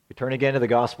Turn again to the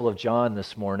Gospel of John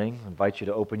this morning. I invite you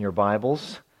to open your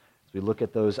Bibles as we look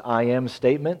at those I am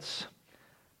statements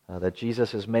that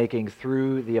Jesus is making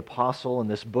through the apostle in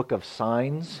this book of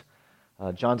signs.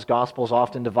 John's Gospel is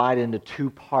often divided into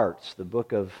two parts. The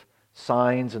book of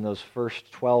signs in those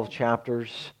first 12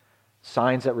 chapters,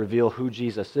 signs that reveal who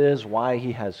Jesus is, why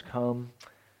he has come,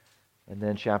 and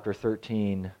then chapter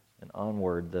 13 and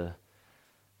onward, the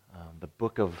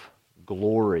book of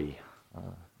glory.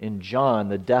 In John,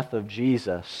 the death of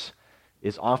Jesus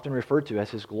is often referred to as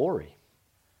his glory.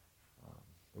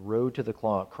 The road to the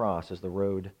cross is the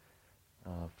road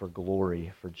for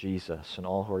glory for Jesus and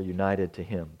all who are united to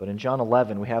him. But in John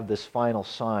 11, we have this final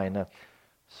sign.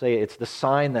 Say it's the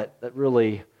sign that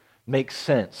really makes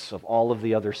sense of all of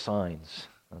the other signs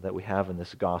that we have in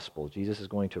this gospel. Jesus is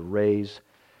going to raise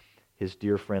his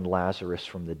dear friend Lazarus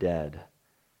from the dead.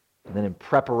 And then in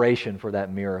preparation for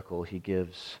that miracle, he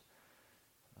gives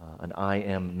an I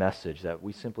am message that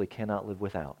we simply cannot live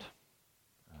without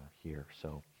here.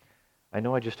 So I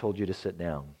know I just told you to sit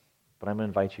down, but I'm going to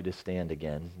invite you to stand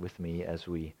again with me as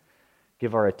we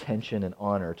give our attention and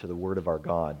honor to the Word of our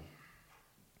God.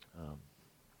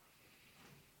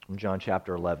 From John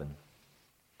chapter 11.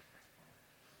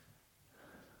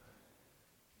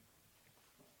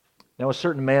 Now a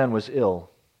certain man was ill,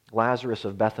 Lazarus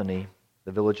of Bethany,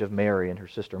 the village of Mary and her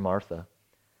sister Martha.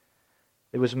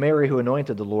 It was Mary who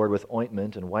anointed the Lord with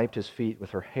ointment and wiped his feet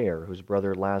with her hair, whose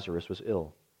brother Lazarus was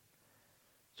ill.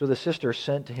 So the sister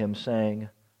sent to him, saying,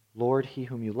 Lord, he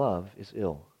whom you love is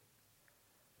ill.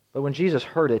 But when Jesus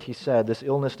heard it, he said, This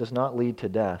illness does not lead to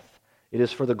death. It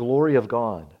is for the glory of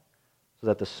God, so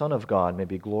that the Son of God may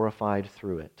be glorified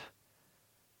through it.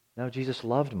 Now Jesus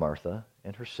loved Martha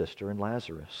and her sister and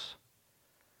Lazarus.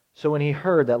 So when he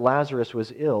heard that Lazarus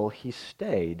was ill, he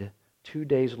stayed 2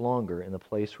 days longer in the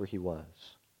place where he was.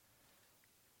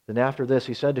 Then after this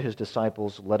he said to his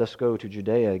disciples, Let us go to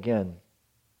Judea again.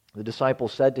 The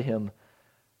disciples said to him,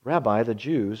 Rabbi, the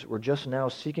Jews were just now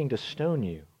seeking to stone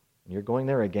you, and you're going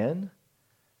there again?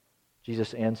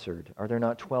 Jesus answered, Are there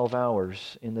not 12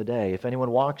 hours in the day? If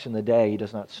anyone walks in the day, he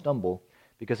does not stumble,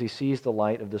 because he sees the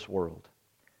light of this world.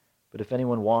 But if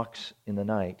anyone walks in the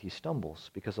night, he stumbles,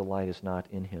 because the light is not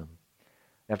in him.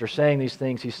 After saying these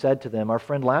things, he said to them, Our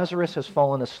friend Lazarus has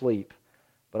fallen asleep,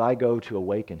 but I go to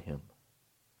awaken him.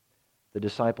 The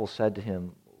disciples said to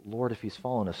him, Lord, if he's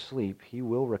fallen asleep, he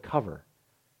will recover.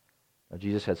 Now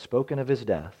Jesus had spoken of his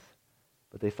death,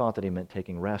 but they thought that he meant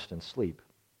taking rest and sleep.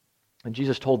 And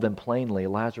Jesus told them plainly,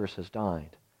 Lazarus has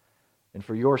died. And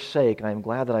for your sake, I am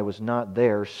glad that I was not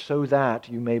there, so that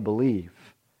you may believe.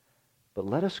 But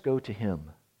let us go to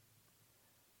him.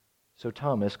 So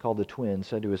Thomas, called the twin,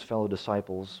 said to his fellow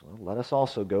disciples, Let us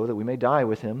also go, that we may die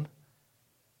with him.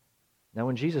 Now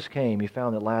when Jesus came, he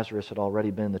found that Lazarus had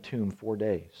already been in the tomb 4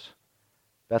 days.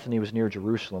 Bethany was near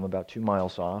Jerusalem, about 2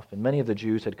 miles off, and many of the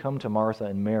Jews had come to Martha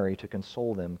and Mary to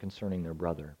console them concerning their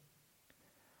brother.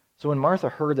 So when Martha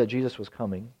heard that Jesus was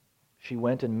coming, she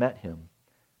went and met him,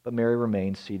 but Mary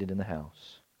remained seated in the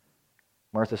house.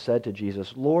 Martha said to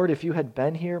Jesus, Lord, if you had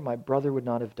been here, my brother would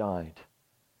not have died.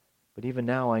 But even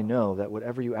now I know that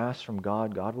whatever you ask from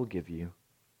God, God will give you.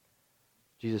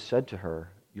 Jesus said to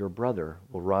her, Your brother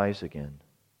will rise again.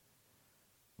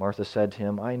 Martha said to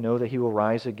him, I know that he will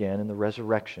rise again in the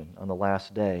resurrection on the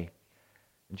last day.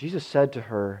 And Jesus said to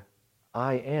her,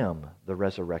 I am the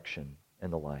resurrection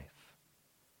and the life.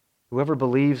 Whoever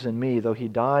believes in me, though he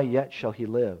die, yet shall he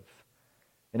live.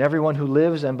 And everyone who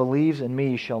lives and believes in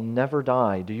me shall never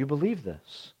die. Do you believe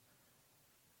this?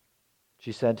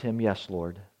 She said to him, Yes,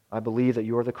 Lord. I believe that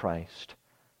you are the Christ,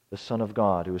 the Son of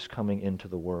God, who is coming into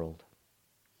the world.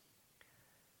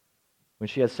 When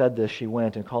she had said this, she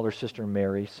went and called her sister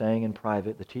Mary, saying in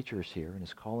private, The teacher is here and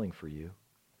is calling for you.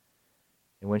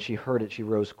 And when she heard it, she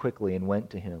rose quickly and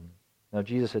went to him. Now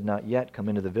Jesus had not yet come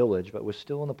into the village, but was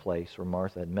still in the place where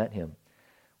Martha had met him.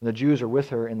 When the Jews were with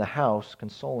her in the house,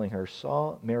 consoling her,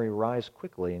 saw Mary rise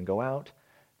quickly and go out,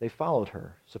 they followed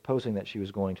her, supposing that she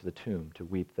was going to the tomb to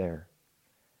weep there.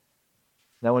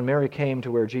 Now when Mary came to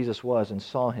where Jesus was and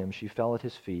saw him, she fell at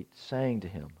his feet, saying to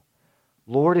him,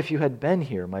 Lord, if you had been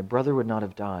here, my brother would not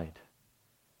have died.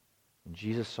 And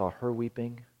Jesus saw her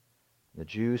weeping, and the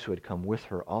Jews who had come with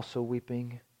her also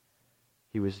weeping.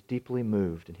 He was deeply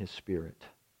moved in his spirit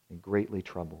and greatly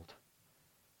troubled.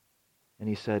 And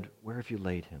he said, Where have you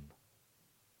laid him?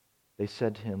 They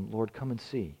said to him, Lord, come and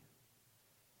see.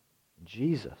 And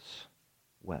Jesus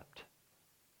wept.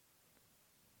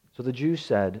 So the Jews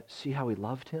said, See how he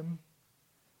loved him?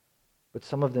 But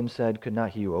some of them said, Could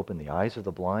not he who opened the eyes of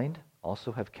the blind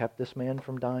also have kept this man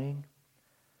from dying?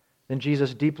 Then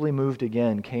Jesus, deeply moved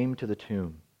again, came to the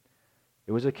tomb.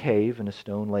 It was a cave, and a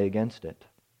stone lay against it.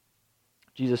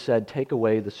 Jesus said, "Take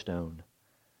away the stone."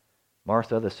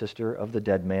 Martha, the sister of the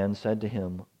dead man, said to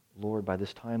him, "Lord, by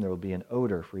this time there will be an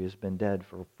odor, for he has been dead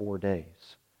for 4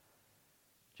 days."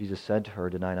 Jesus said to her,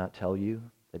 "Did I not tell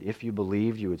you that if you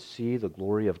believed, you would see the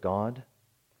glory of God?"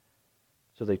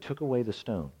 So they took away the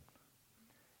stone.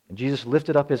 And Jesus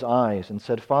lifted up his eyes and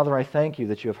said, "Father, I thank you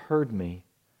that you have heard me.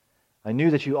 I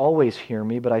knew that you always hear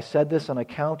me, but I said this on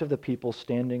account of the people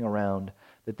standing around,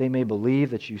 that they may believe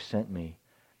that you sent me."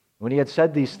 When he had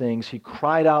said these things, he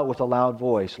cried out with a loud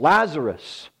voice,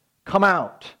 "Lazarus, come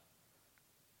out!"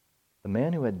 The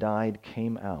man who had died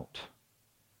came out,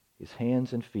 his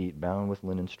hands and feet bound with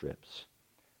linen strips,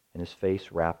 and his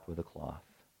face wrapped with a cloth.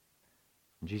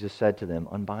 And Jesus said to them,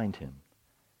 "Unbind him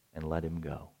and let him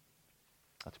go."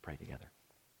 Let's pray together.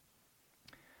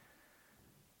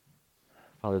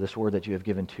 Father, this word that you have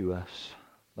given to us,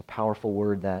 the powerful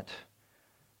word that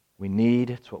we need,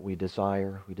 it's what we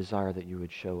desire. We desire that you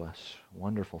would show us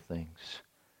wonderful things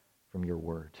from your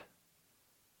word.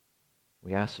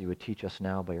 We ask that you would teach us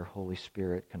now by your Holy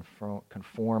Spirit,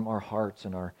 conform our hearts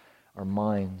and our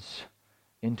minds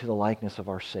into the likeness of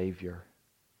our Savior.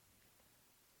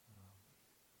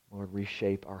 Lord,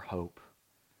 reshape our hope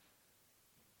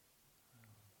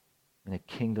in a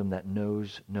kingdom that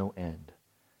knows no end,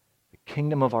 the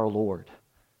kingdom of our Lord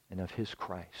and of his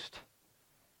Christ.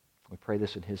 We pray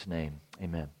this in his name.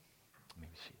 Amen. Let me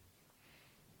see.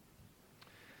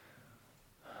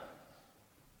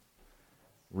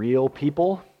 Real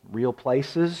people, real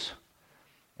places,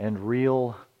 and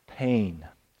real pain.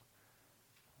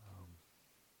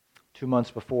 2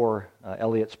 months before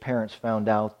Elliot's parents found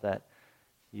out that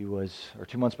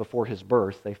 2 months before his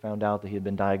birth, they found out that he had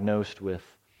been diagnosed with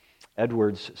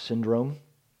Edwards syndrome.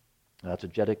 It's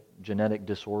a genetic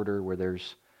disorder where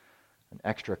there's an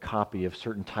extra copy of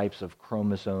certain types of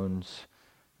chromosome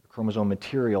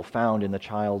material found in the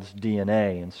child's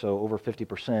DNA. And so over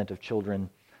 50% of children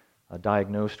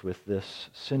diagnosed with this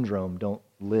syndrome don't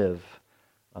live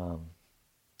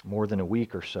more than a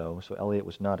week or so. So Elliot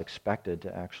was not expected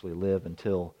to actually live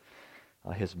until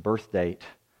his birth date.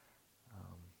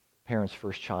 Parents'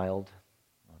 first child.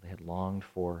 They had longed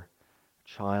for a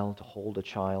child, to hold a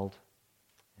child.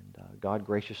 And God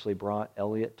graciously brought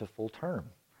Elliot to full term.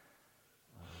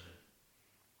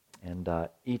 And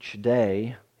each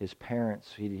day, his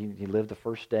parents, he lived the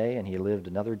first day, and he lived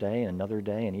another day, and another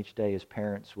day, and each day his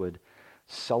parents would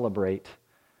celebrate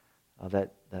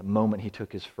that moment he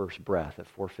took his first breath at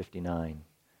 4:59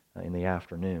 in the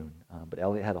afternoon. But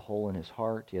Elliot had a hole in his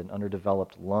heart, he had an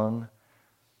underdeveloped lung,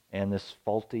 and this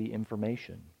faulty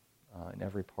information in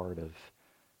every part of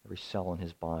every cell in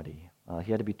his body.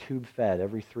 He had to be tube-fed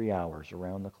every 3 hours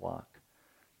around the clock.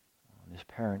 His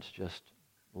parents just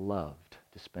loved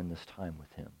to spend this time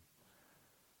with him.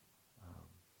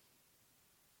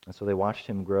 And so they watched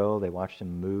him grow, they watched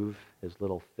him move his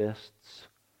little fists,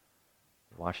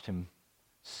 they watched him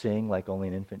sing like only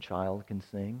an infant child can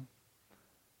sing.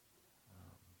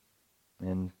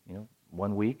 And,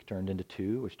 1 week turned into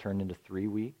 2, which turned into 3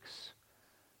 weeks.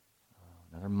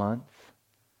 Another month.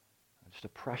 Just a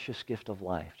precious gift of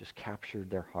life just captured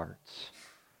their hearts.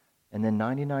 And then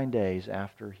 99 days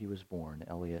after he was born,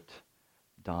 Elliot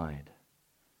died.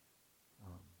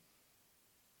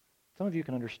 Some of you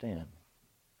can understand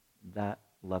that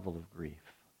level of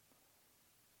grief.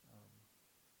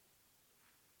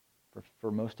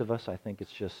 For most of us, I think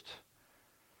it's just,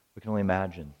 we can only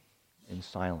imagine in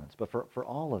silence. But for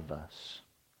all of us,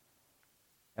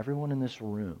 everyone in this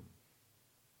room,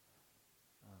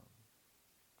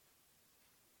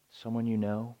 someone you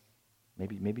know,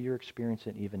 maybe you're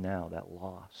experiencing it even now, that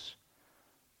loss,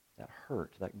 that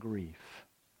hurt, that grief.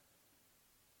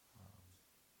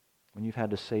 When you've had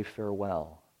to say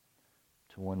farewell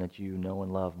to one that you know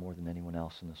and love more than anyone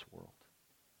else in this world.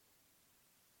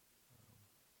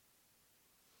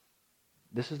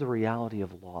 This is the reality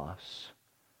of loss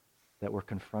that we're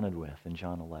confronted with in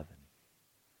John 11.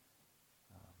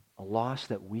 A loss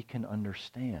that we can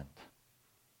understand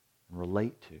and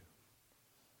relate to.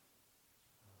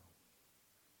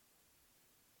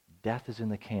 Death is in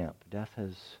the camp. Death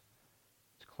has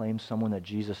claimed someone that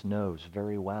Jesus knows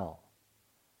very well.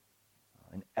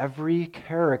 And every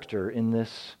character in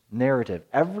this narrative,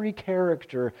 every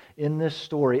character in this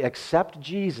story except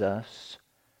Jesus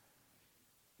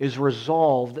is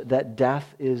resolved that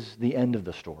death is the end of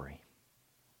the story.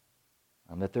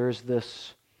 That there's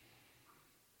this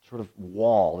sort of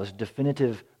wall, this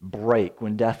definitive break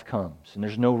when death comes, and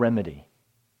there's no remedy.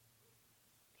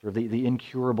 Sort of the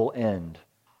incurable end.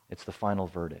 It's the final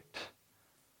verdict.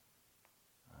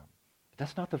 But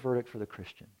that's not the verdict for the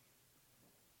Christian.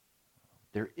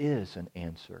 there is an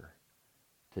answer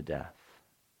to death.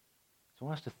 So I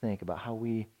want us to think about how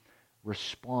we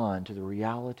respond to the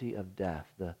reality of death,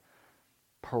 the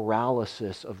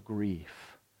paralysis of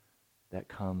grief that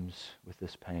comes with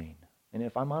this pain. And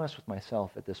if I'm honest with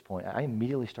myself at this point, I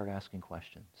immediately start asking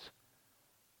questions.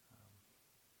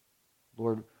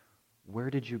 Lord, where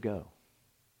did you go?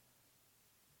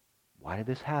 Why did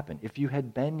this happen? If you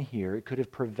had been here, it could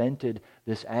have prevented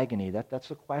this agony. That's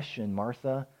the question.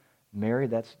 Martha, Mary,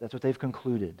 that's what they've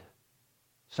concluded.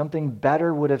 Something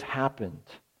better would have happened.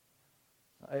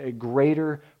 A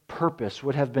greater purpose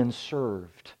would have been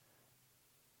served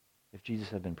if Jesus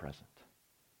had been present.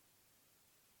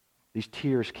 These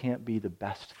tears can't be the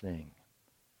best thing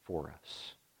for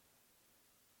us.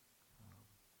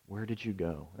 Where did you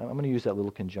go? Now, I'm going to use that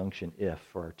little conjunction if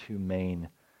for our two main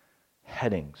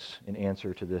headings in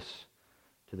answer to this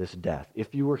death.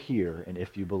 If you were here and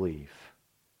if you believe.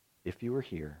 If you were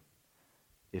here,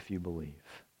 if you believe.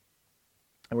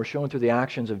 And we're shown through the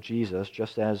actions of Jesus,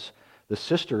 just as the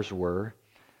sisters were,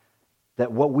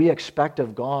 that what we expect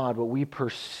of God, what we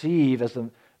perceive as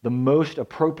the most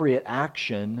appropriate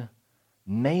action,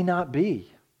 may not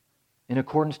be in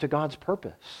accordance to God's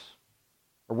purpose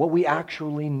or what we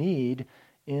actually need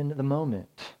in the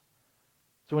moment.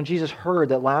 So when Jesus heard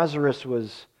that Lazarus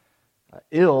was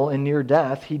ill and near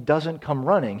death, he doesn't come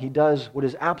running. He does what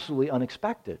is absolutely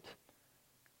unexpected.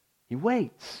 He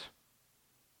waits.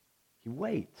 He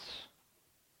waits.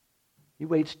 He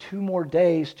waits 2 more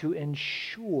days to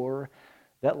ensure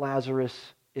that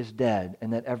Lazarus is dead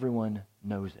and that everyone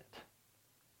knows it.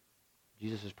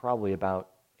 Jesus is probably about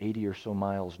 80 or so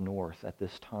miles north at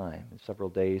this time, and several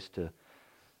days to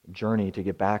journey to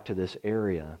get back to this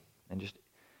area. And just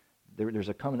there's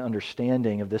a common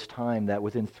understanding of this time that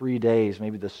within 3 days,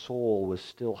 maybe the soul was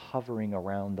still hovering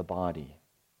around the body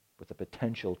with the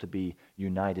potential to be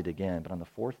united again. But on the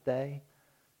 4th day,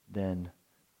 then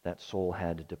that soul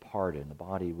had departed, and the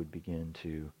body would begin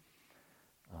to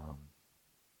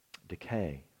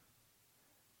decay.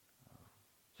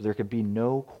 So there could be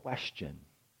no question,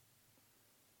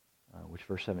 which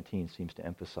verse 17 seems to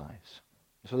emphasize.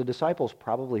 So the disciples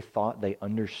probably thought they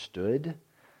understood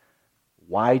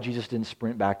why Jesus didn't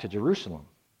sprint back to Jerusalem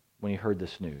when he heard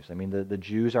this news. I mean, the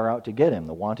Jews are out to get him.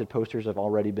 The wanted posters have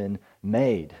already been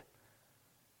made.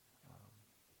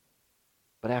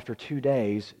 But after 2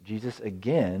 days, Jesus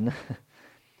again,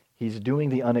 he's doing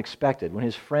the unexpected. When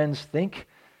his friends think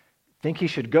he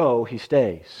should go, he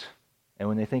stays. And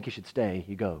when they think he should stay,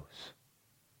 he goes.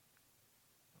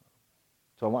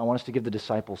 So I want us to give the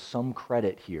disciples some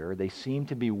credit here. They seem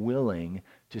to be willing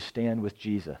to stand with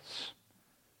Jesus.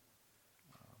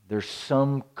 There's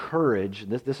some courage.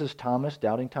 This is Thomas,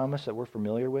 doubting Thomas, that we're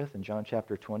familiar with in John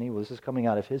chapter 20. Well, this is coming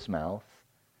out of his mouth.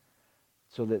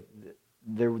 So that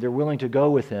they're willing to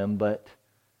go with him, but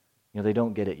they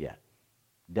don't get it yet.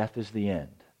 Death is the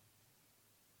end.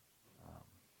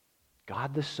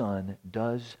 God the Son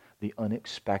does the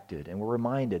unexpected, and we're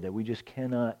reminded that we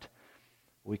cannot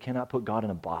put God in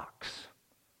a box.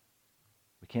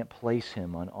 We can't place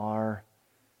him on our,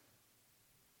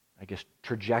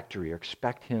 trajectory or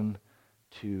expect him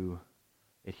to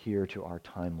adhere to our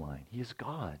timeline. He is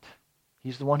God.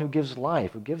 He's the one who gives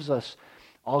life, who gives us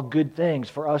all good things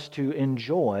for us to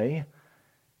enjoy,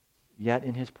 yet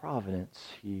in his providence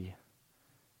he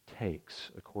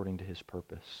takes according to his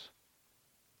purpose.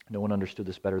 No one understood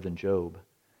this better than Job.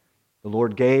 The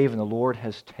Lord gave and the Lord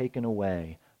has taken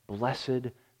away. Blessed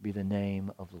be the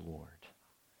name of the Lord.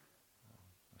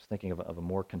 I was thinking of a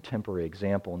more contemporary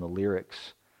example in the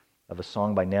lyrics of a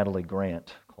song by Natalie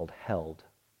Grant called Held.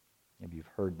 Maybe you've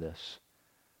heard this.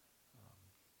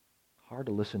 Hard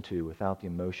to listen to without the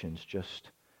emotions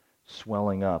just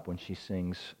swelling up when she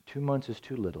sings, 2 months is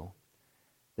too little.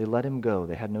 They let him go.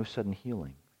 They had no sudden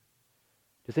healing.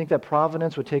 To think that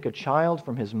providence would take a child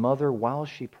from his mother while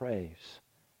she prays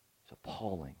is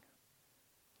appalling.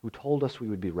 Who told us we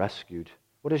would be rescued?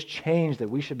 What has changed that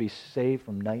we should be saved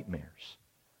from nightmares?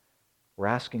 We're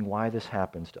asking why this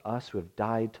happens to us who have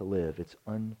died to live. It's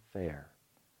unfair.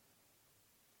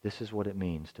 This is what it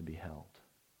means to be held.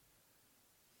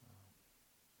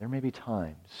 There may be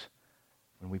times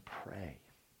when we pray,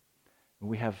 when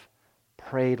we have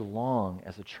prayed long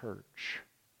as a church,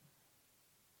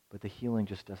 but the healing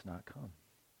just does not come.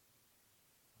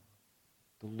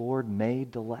 The Lord may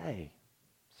delay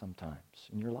sometimes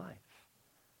in your life,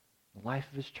 the life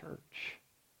of his church.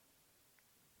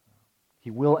 He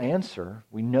will answer.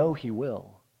 We know he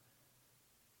will.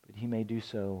 But he may do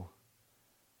so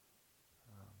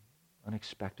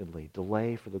unexpectedly,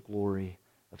 delay for the glory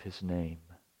of his name.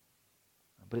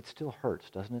 But it still hurts,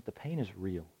 doesn't it? The pain is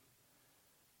real.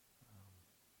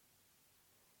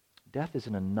 Death is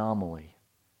an anomaly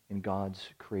in God's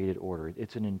created order.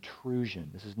 It's an intrusion.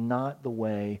 This is not the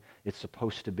way it's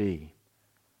supposed to be.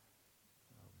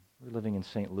 We're living in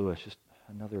St. Louis, just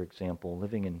another example.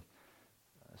 Living in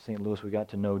St. Louis, we got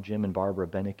to know Jim and Barbara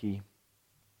Benecke,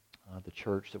 the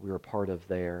church that we were a part of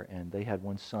there, and they had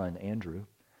one son, Andrew.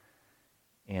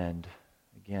 And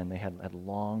again, they had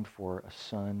longed for a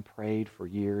son, prayed for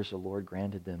years. The Lord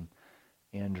granted them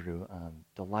Andrew,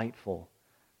 delightful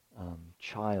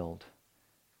child,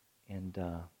 and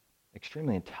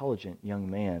extremely intelligent young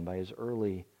man. By his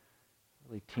early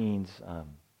teens,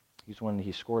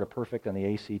 he scored a perfect on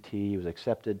the ACT. He was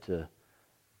accepted to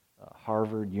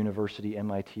Harvard, University,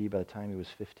 MIT by the time he was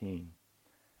 15.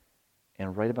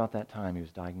 And right about that time, he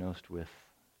was diagnosed with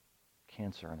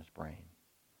cancer in his brain.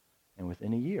 And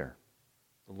within a year,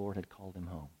 the Lord had called him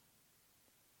home,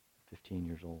 15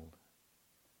 years old.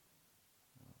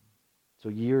 So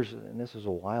years, and this is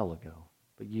a while ago,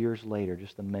 but years later,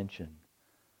 just to mention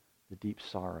the deep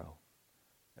sorrow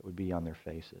that would be on their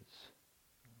faces.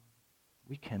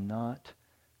 We cannot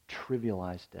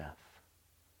trivialize death.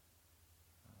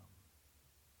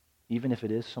 Even if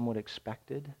it is somewhat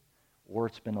expected, or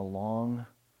it's been a long,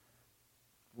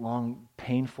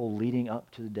 painful leading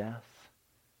up to the death,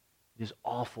 it is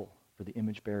awful for the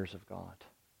image bearers of God,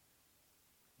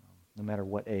 no matter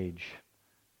what age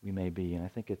we may be. And I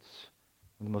think it's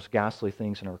one of the most ghastly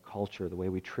things in our culture, the way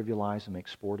we trivialize and make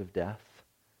sport of death.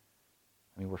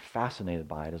 I mean, we're fascinated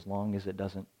by it as long as it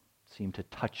doesn't seem to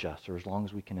touch us, or as long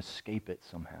as we can escape it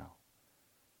somehow.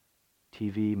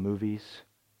 TV, movies,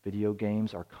 video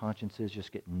games, our consciences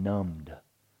just get numbed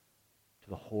to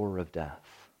the horror of death.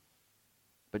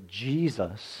 But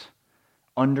Jesus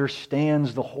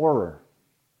understands the horror.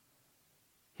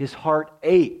 His heart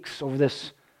aches over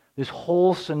this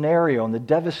whole scenario and the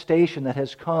devastation that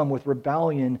has come with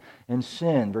rebellion and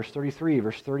sin. Verse 33,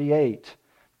 verse 38.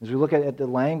 As we look at the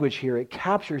language here, it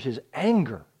captures his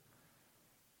anger,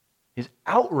 his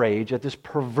outrage at this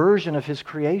perversion of his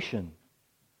creation.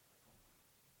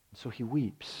 And so he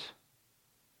weeps.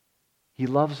 He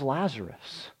loves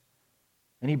Lazarus.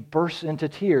 And he bursts into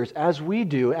tears, as we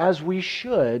do, as we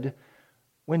should,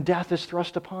 when death is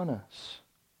thrust upon us.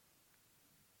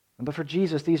 But for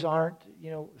Jesus, these aren't,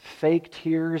 fake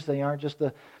tears. They aren't just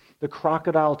the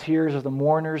crocodile tears of the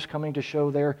mourners coming to show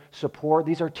their support.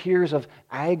 These are tears of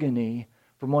agony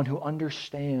from one who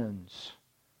understands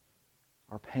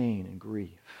our pain and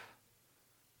grief.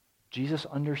 Jesus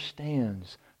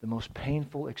understands the most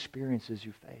painful experiences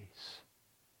you face.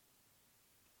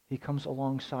 He comes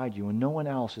alongside you, and no one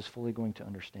else is fully going to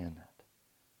understand that.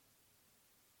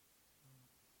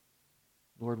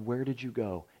 Lord, where did you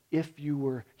go? If you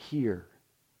were here,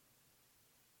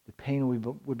 the pain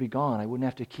would be gone. I wouldn't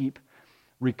have to keep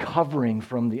recovering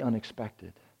from the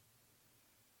unexpected.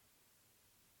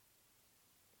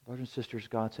 Brothers and sisters,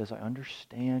 God says, I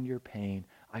understand your pain.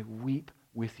 I weep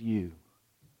with you.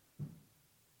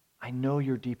 I know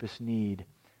your deepest need,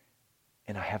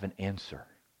 and I have an answer.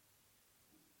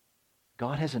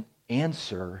 God has an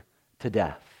answer to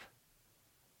death.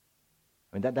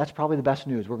 I mean, that's probably the best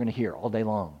news we're going to hear all day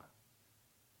long.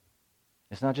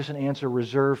 It's not just an answer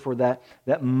reserved for that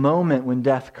moment when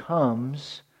death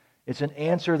comes. It's an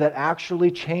answer that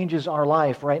actually changes our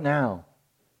life right now.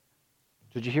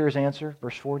 Did you hear his answer?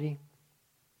 Verse 40.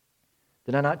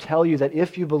 Did I not tell you that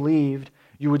if you believed,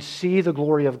 you would see the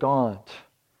glory of God?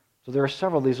 So there are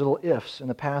several of these little ifs in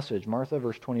the passage. Martha,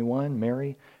 verse 21,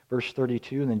 Mary, verse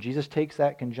 32, and then Jesus takes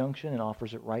that conjunction and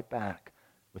offers it right back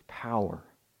with power.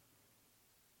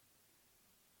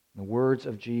 In the words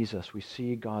of Jesus, we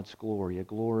see God's glory, a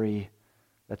glory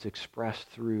that's expressed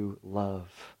through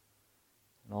love,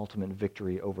 an ultimate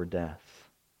victory over death.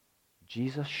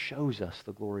 Jesus shows us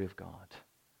the glory of God.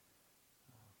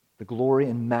 The glory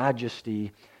and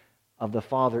majesty of the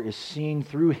Father is seen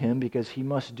through him because he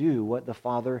must do what the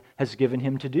Father has given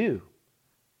him to do.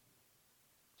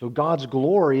 So God's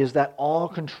glory is that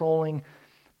all-controlling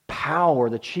power,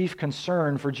 the chief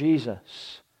concern for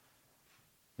Jesus.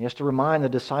 He has to remind the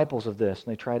disciples of this,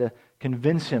 and they try to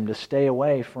convince him to stay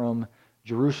away from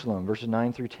Jerusalem, verses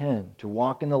 9 through 10. To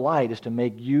walk in the light is to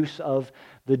make use of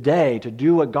the day, to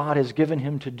do what God has given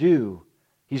him to do.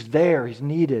 He's there, he's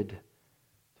needed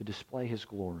to display his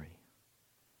glory.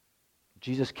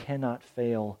 Jesus cannot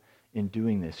fail in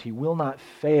doing this. He will not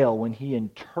fail when he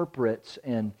interprets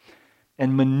and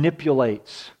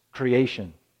manipulates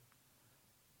creation.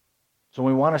 So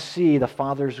when we want to see the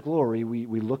Father's glory,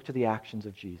 we look to the actions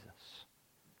of Jesus.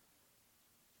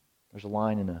 There's a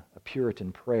line in a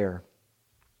Puritan prayer.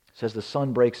 It says, the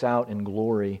sun breaks out in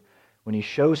glory when he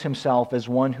shows himself as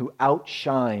one who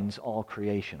outshines all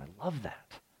creation. I love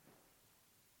that.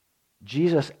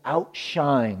 Jesus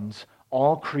outshines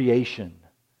all creation.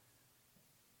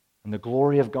 And the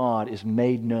glory of God is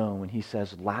made known when he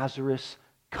says, Lazarus,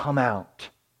 come out.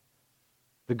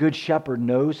 The good shepherd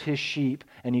knows his sheep,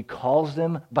 and he calls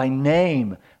them by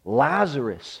name.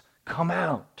 Lazarus, come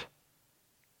out.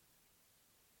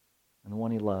 And the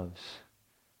one he loves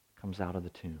comes out of the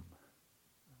tomb.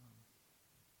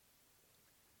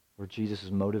 Where Jesus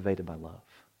is motivated by love.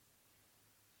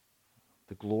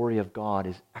 The glory of God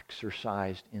is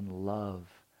exercised in love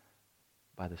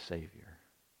by the Savior.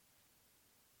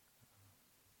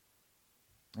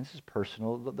 This is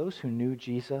personal. Those who knew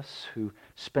Jesus, who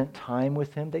spent time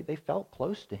with him, they felt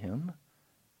close to him.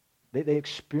 They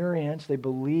experienced, they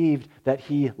believed that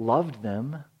he loved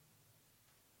them.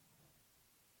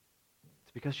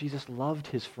 It's because Jesus loved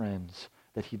his friends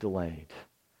that he delayed.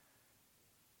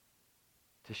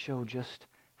 To show just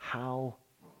how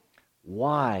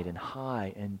wide and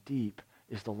high and deep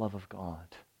is the love of God,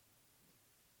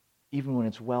 even when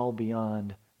it's well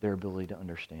beyond their ability to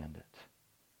understand it.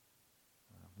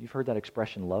 You've heard that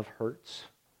expression, love hurts.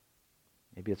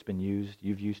 Maybe it's been used,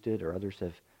 you've used it, or others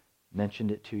have mentioned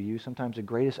it to you. Sometimes the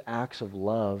greatest acts of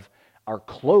love are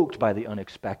cloaked by the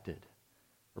unexpected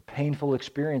or painful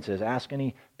experiences. Ask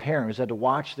any parent who's had to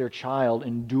watch their child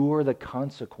endure the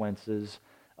consequences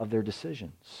of their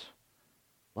decisions.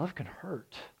 Love can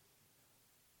hurt.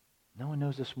 No one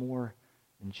knows this more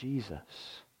than Jesus.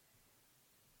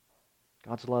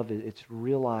 God's love, it's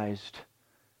realized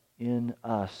in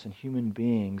us and human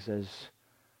beings as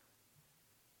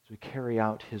we carry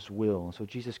out his will. And so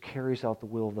Jesus carries out the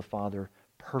will of the Father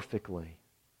perfectly.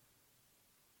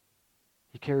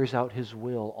 He carries out his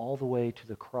will all the way to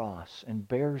the cross and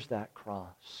bears that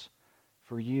cross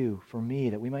for you, for me,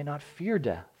 that we might not fear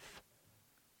death.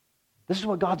 This is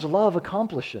what God's love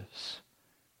accomplishes.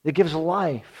 It gives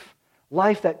life,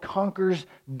 life that conquers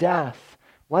death,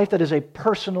 life that is a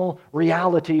personal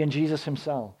reality in Jesus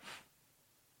himself.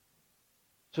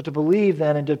 So to believe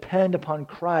then and depend upon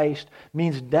Christ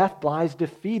means death lies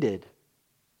defeated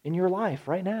in your life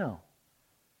right now.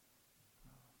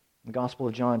 The Gospel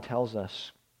of John tells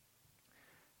us,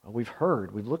 well,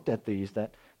 we've looked at these,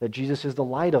 that Jesus is the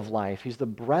light of life, he's the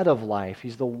bread of life,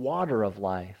 he's the water of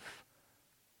life.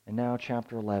 And now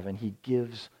chapter 11, he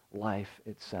gives life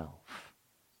itself.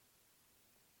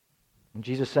 When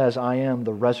Jesus says, I am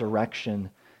the resurrection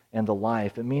and the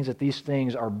life, it means that these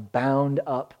things are bound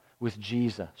up with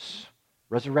Jesus.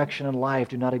 Resurrection and life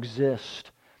do not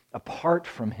exist apart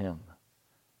from him.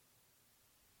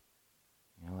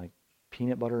 Like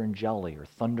peanut butter and jelly, or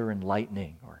thunder and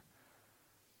lightning, or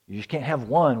you just can't have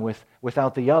one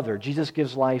without the other. Jesus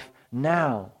gives life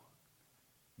now.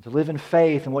 To live in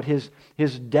faith and what his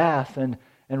death and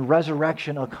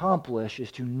resurrection accomplish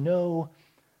is to know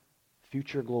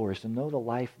future glories, to know the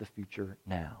life of the future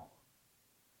now.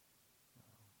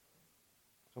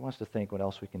 So I want us to think what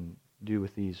else we can do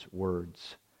with these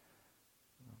words.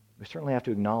 We certainly have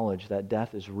to acknowledge that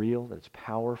death is real, that it's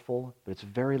powerful, but it's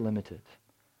very limited.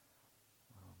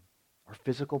 Our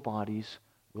physical bodies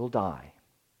will die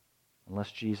unless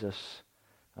Jesus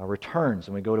returns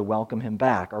and we go to welcome him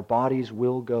back. Our bodies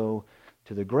will go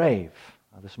to the grave.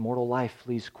 This mortal life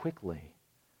flees quickly.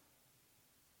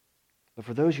 But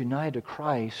for those united to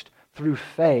Christ through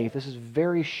faith, this is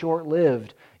very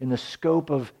short-lived in the scope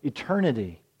of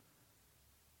eternity.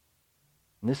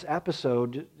 And this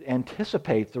episode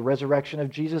anticipates the resurrection of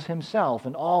Jesus himself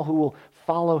and all who will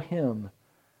follow him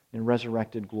in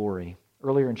resurrected glory.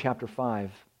 Earlier in chapter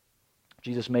 5,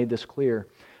 Jesus made this clear.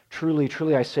 Truly,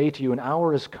 truly, I say to you, an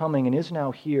hour is coming and is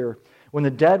now here when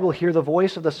the dead will hear the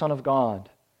voice of the Son of God,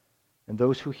 and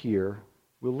those who hear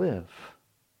will live.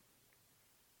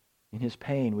 In his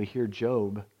pain, we hear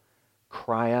Job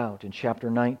cry out in chapter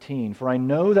 19, For I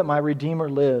know that my Redeemer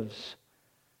lives,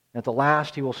 and at the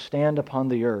last he will stand upon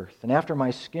the earth. And after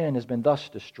my skin has been thus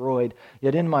destroyed,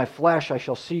 yet in my flesh I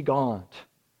shall see God.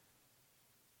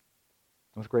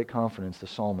 With great confidence, the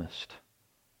psalmist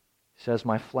says,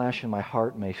 My flesh and my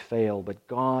heart may fail, but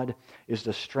God is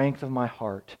the strength of my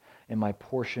heart and my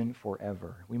portion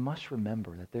forever. We must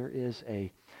remember that there is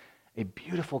a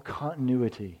beautiful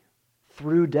continuity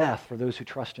through death for those who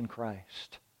trust in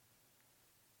Christ.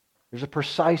 There's a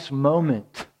precise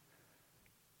moment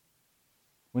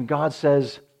when God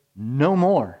says, no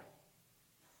more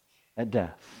at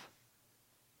death.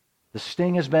 The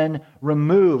sting has been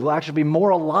removed. We'll actually be more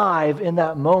alive in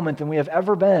that moment than we have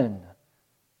ever been.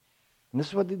 And this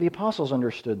is what the apostles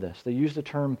understood this. They used the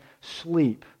term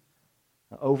sleep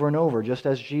over and over, just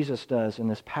as Jesus does in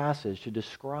this passage, to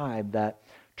describe that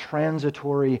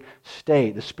transitory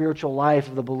state. The spiritual life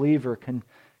of the believer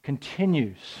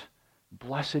continues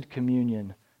blessed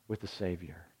communion with the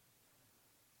Savior.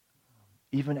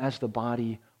 Even as the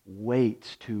body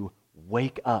waits to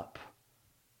wake up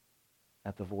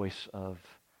at the voice of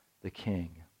the King.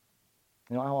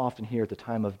 You know, I'll often hear at the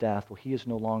time of death, well, he is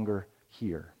no longer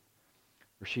here,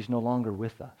 or she's no longer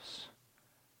with us.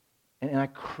 And I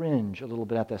cringe a little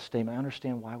bit at that statement. I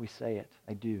understand why we say it.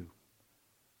 I do.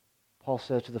 Paul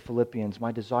says to the Philippians,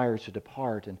 my desire is to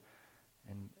depart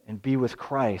and be with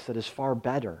Christ. That is far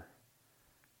better.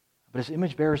 But as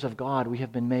image bearers of God, we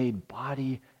have been made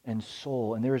body and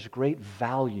soul, and there is great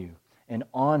value and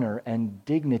honor and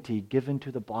dignity given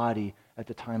to the body at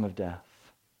the time of death.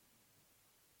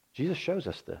 Jesus shows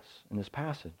us this in this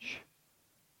passage.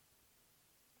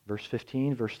 Verse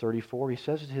 15, verse 34, he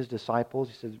says to his disciples,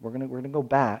 he says, we're going to go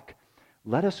back.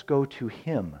 Let us go to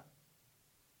him.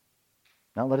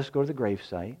 Not let us go to the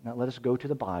gravesite, not let us go to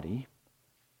the body.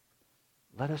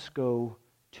 Let us go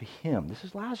to him. This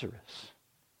is Lazarus.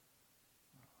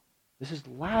 This is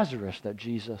Lazarus that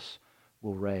Jesus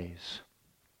will raise.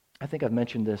 I think I've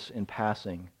mentioned this in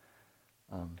passing.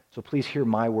 So please hear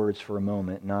my words for a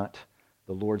moment, not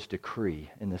the Lord's decree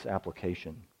in this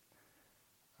application.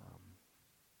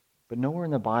 But nowhere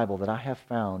in the Bible that I have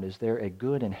found is there a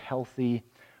good and healthy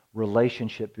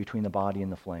relationship between the body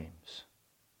and the flames.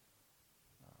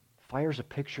 Fire is a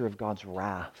picture of God's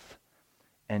wrath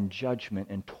and judgment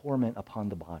and torment upon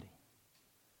the body.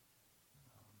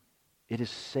 It is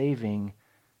saving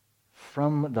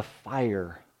from the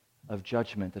fire of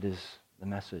judgment that is the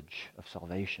message of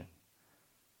salvation.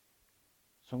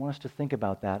 So I want us to think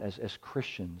about that as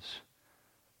Christians.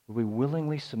 Will we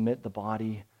willingly submit the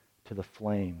body to the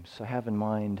flames? I have in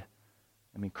mind,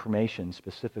 cremation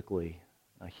specifically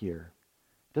here.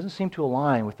 It doesn't seem to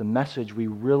align with the message we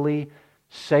really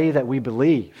say that we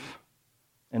believe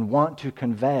and want to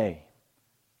convey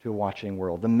to a watching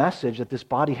world. The message that this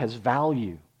body has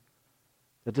value,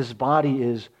 that this body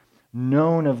is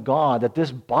known of God, that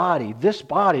this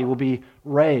body will be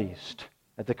raised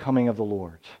at the coming of the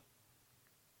Lord.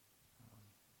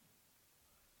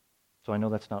 So I know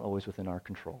that's not always within our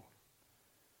control.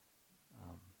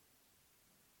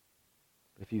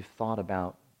 But if you've thought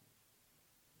about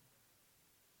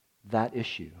that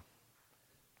issue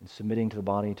and submitting to the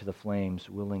body to the flames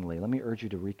willingly, let me urge you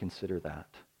to reconsider that.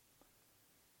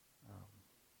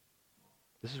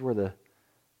 This is where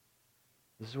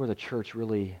the church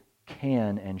really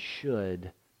can and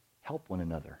should help one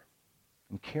another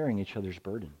in carrying each other's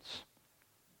burdens.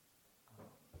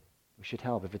 We should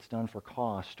help if it's done for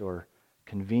cost or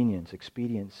convenience,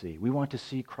 expediency. We want to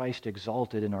see Christ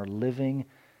exalted in our living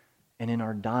and in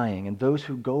our dying. And those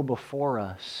who go before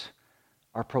us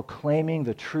are proclaiming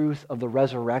the truth of the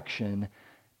resurrection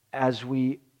as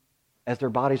their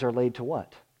bodies are laid to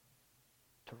what?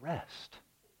 To rest.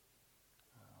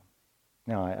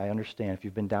 Now, I understand if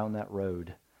you've been down that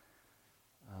road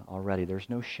already, there's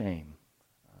no shame.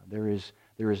 There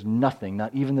is nothing,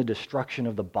 not even the destruction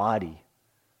of the body,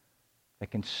 that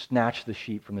can snatch the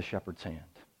sheep from the shepherd's hand.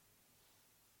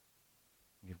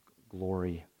 Give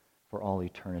glory for all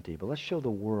eternity. But let's show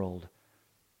the world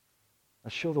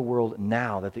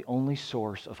now that the only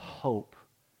source of hope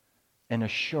and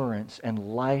assurance and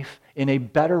life in a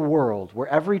better world, where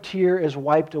every tear is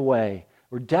wiped away,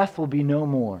 where death will be no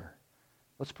more,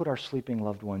 let's put our sleeping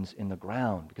loved ones in the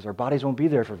ground, because our bodies won't be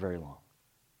there for very long.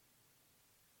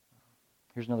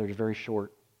 Here's another very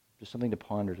short, just something to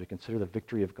ponder, to consider the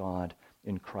victory of God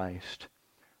in Christ.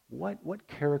 What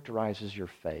characterizes your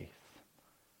faith?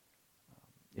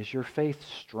 Is your faith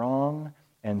strong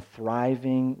and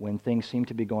thriving when things seem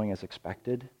to be going as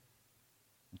expected?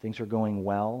 When things are going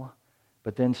well,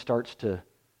 but then starts to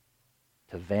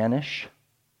vanish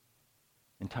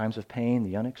in times of pain,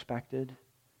 the unexpected?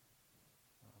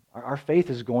 Our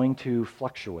faith is going to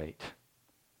fluctuate.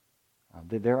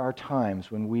 There are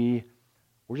times when we're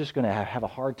just going to have a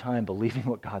hard time believing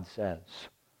what God says,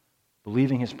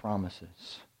 believing His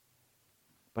promises.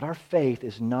 But our faith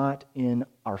is not in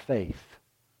our faith.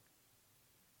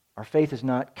 Our faith is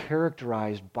not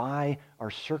characterized by our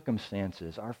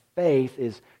circumstances. Our faith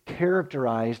is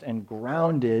characterized and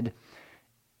grounded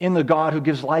in the God who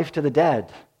gives life to the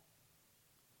dead.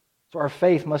 So our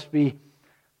faith must be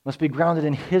grounded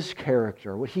in His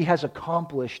character, what He has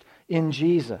accomplished in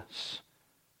Jesus.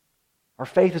 Our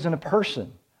faith is in a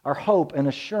person. Our hope and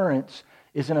assurance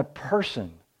is in a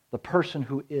person, the person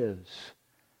who is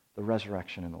the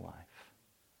resurrection and the life.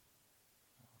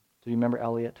 Do you remember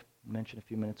Elliot? Mentioned a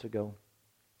few minutes ago.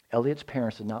 Elliot's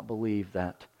parents did not believe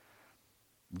that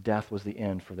death was the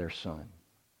end for their son.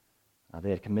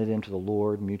 They had committed him to the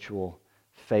Lord, mutual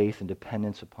faith and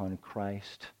dependence upon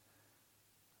Christ.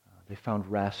 They found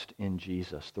rest in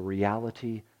Jesus, the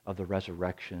reality of the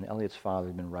resurrection. Elliot's father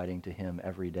had been writing to him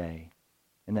every day.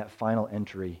 In that final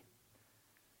entry,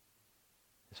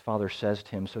 his father says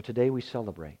to him, "So today we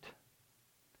celebrate.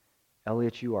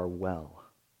 Elliot, you are well.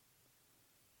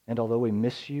 And although we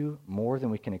miss you more than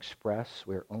we can express,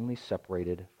 we are only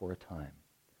separated for a time.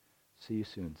 See you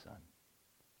soon, son."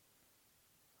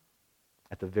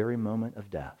 At the very moment of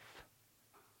death,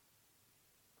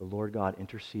 the Lord God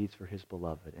intercedes for his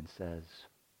beloved and says,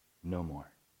 "No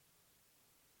more.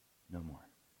 No more."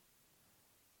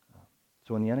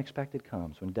 So when the unexpected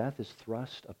comes, when death is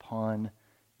thrust upon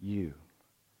you,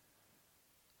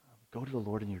 go to the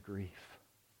Lord in your grief.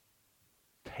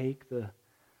 Take the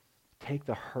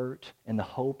hurt and the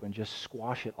hope and just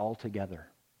squash it all together.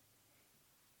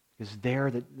 Because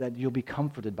there that you'll be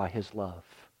comforted by his love.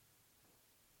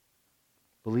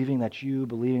 Believing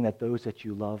that those that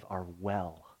you love are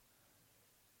well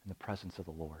in the presence of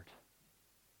the Lord.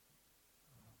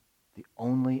 The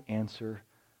only answer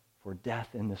for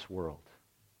death in this world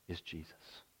is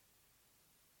Jesus,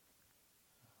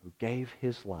 who gave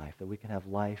his life that we can have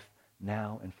life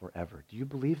now and forever. Do you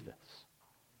believe this?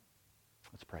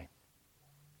 Let's pray.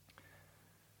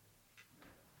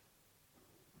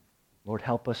 Lord,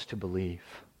 help us to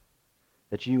believe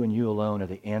that you and you alone are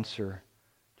the answer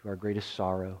to our greatest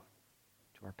sorrow,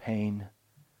 to our pain.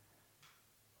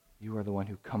 You are the one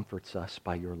who comforts us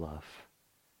by your love.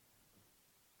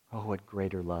 Oh, what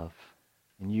greater love.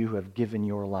 And you have given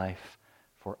your life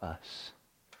for us.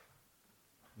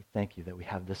 We thank you that we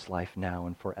have this life now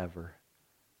and forever.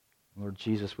 Lord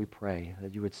Jesus, we pray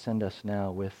that you would send us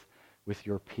now with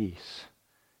your peace,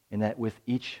 and that with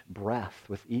each breath,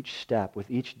 with each step, with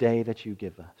each day that you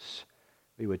give us,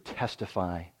 we would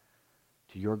testify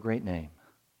to your great name,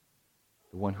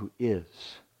 the one who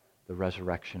is the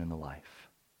resurrection and the life.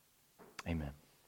 Amen.